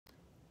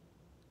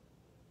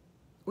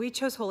We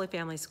chose Holy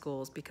Family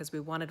Schools because we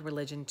wanted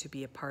religion to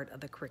be a part of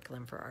the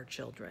curriculum for our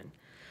children.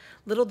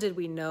 Little did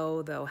we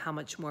know, though, how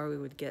much more we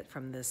would get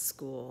from this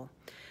school.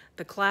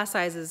 The class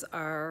sizes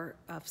are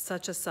of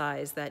such a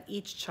size that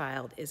each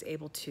child is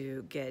able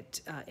to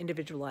get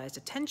individualized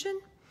attention,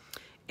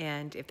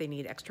 and if they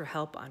need extra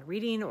help on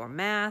reading or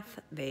math,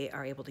 they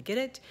are able to get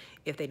it.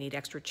 If they need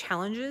extra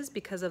challenges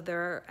because of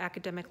their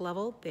academic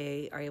level,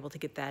 they are able to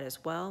get that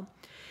as well.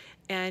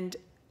 And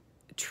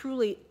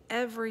truly,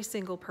 every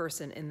single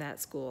person in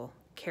that school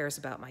cares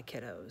about my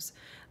kiddos,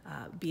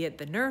 be it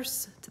the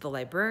nurse, to the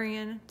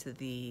librarian, to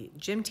the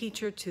gym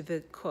teacher, to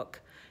the cook.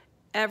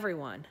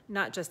 Everyone,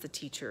 not just the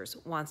teachers,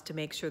 wants to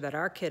make sure that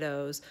our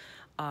kiddos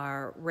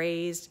are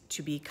raised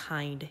to be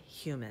kind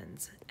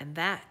humans. And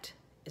that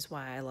is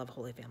why I love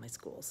Holy Family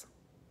Schools.